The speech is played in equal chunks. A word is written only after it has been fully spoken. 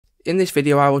In this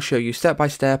video I will show you step by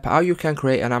step how you can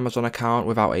create an Amazon account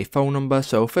without a phone number.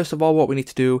 So first of all, what we need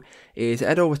to do is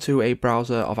head over to a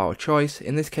browser of our choice.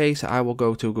 In this case I will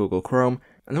go to Google Chrome,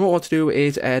 and then what we want to do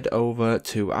is head over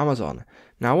to Amazon.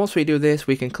 Now once we do this,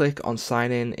 we can click on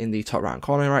sign in the top right hand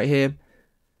corner right here.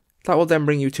 That will then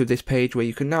bring you to this page where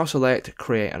you can now select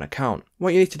create an account.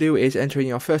 What you need to do is enter in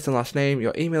your first and last name,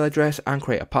 your email address, and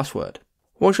create a password.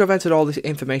 Once you have entered all this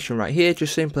information right here,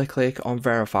 just simply click on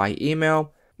verify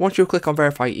email. Once you click on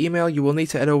verify email, you will need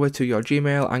to head over to your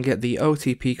Gmail and get the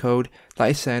OTP code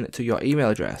that is sent to your email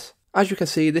address. As you can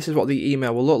see, this is what the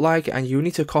email will look like, and you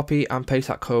need to copy and paste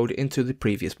that code into the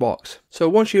previous box. So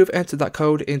once you've entered that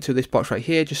code into this box right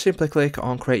here, just simply click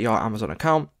on create your Amazon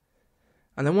account.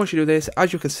 And then once you do this,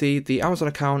 as you can see, the Amazon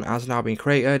account has now been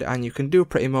created, and you can do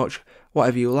pretty much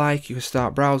whatever you like. You can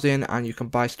start browsing and you can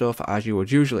buy stuff as you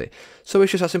would usually. So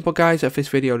it's just that simple, guys. If this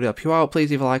video did help you out,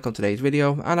 please leave a like on today's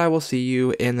video, and I will see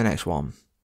you in the next one.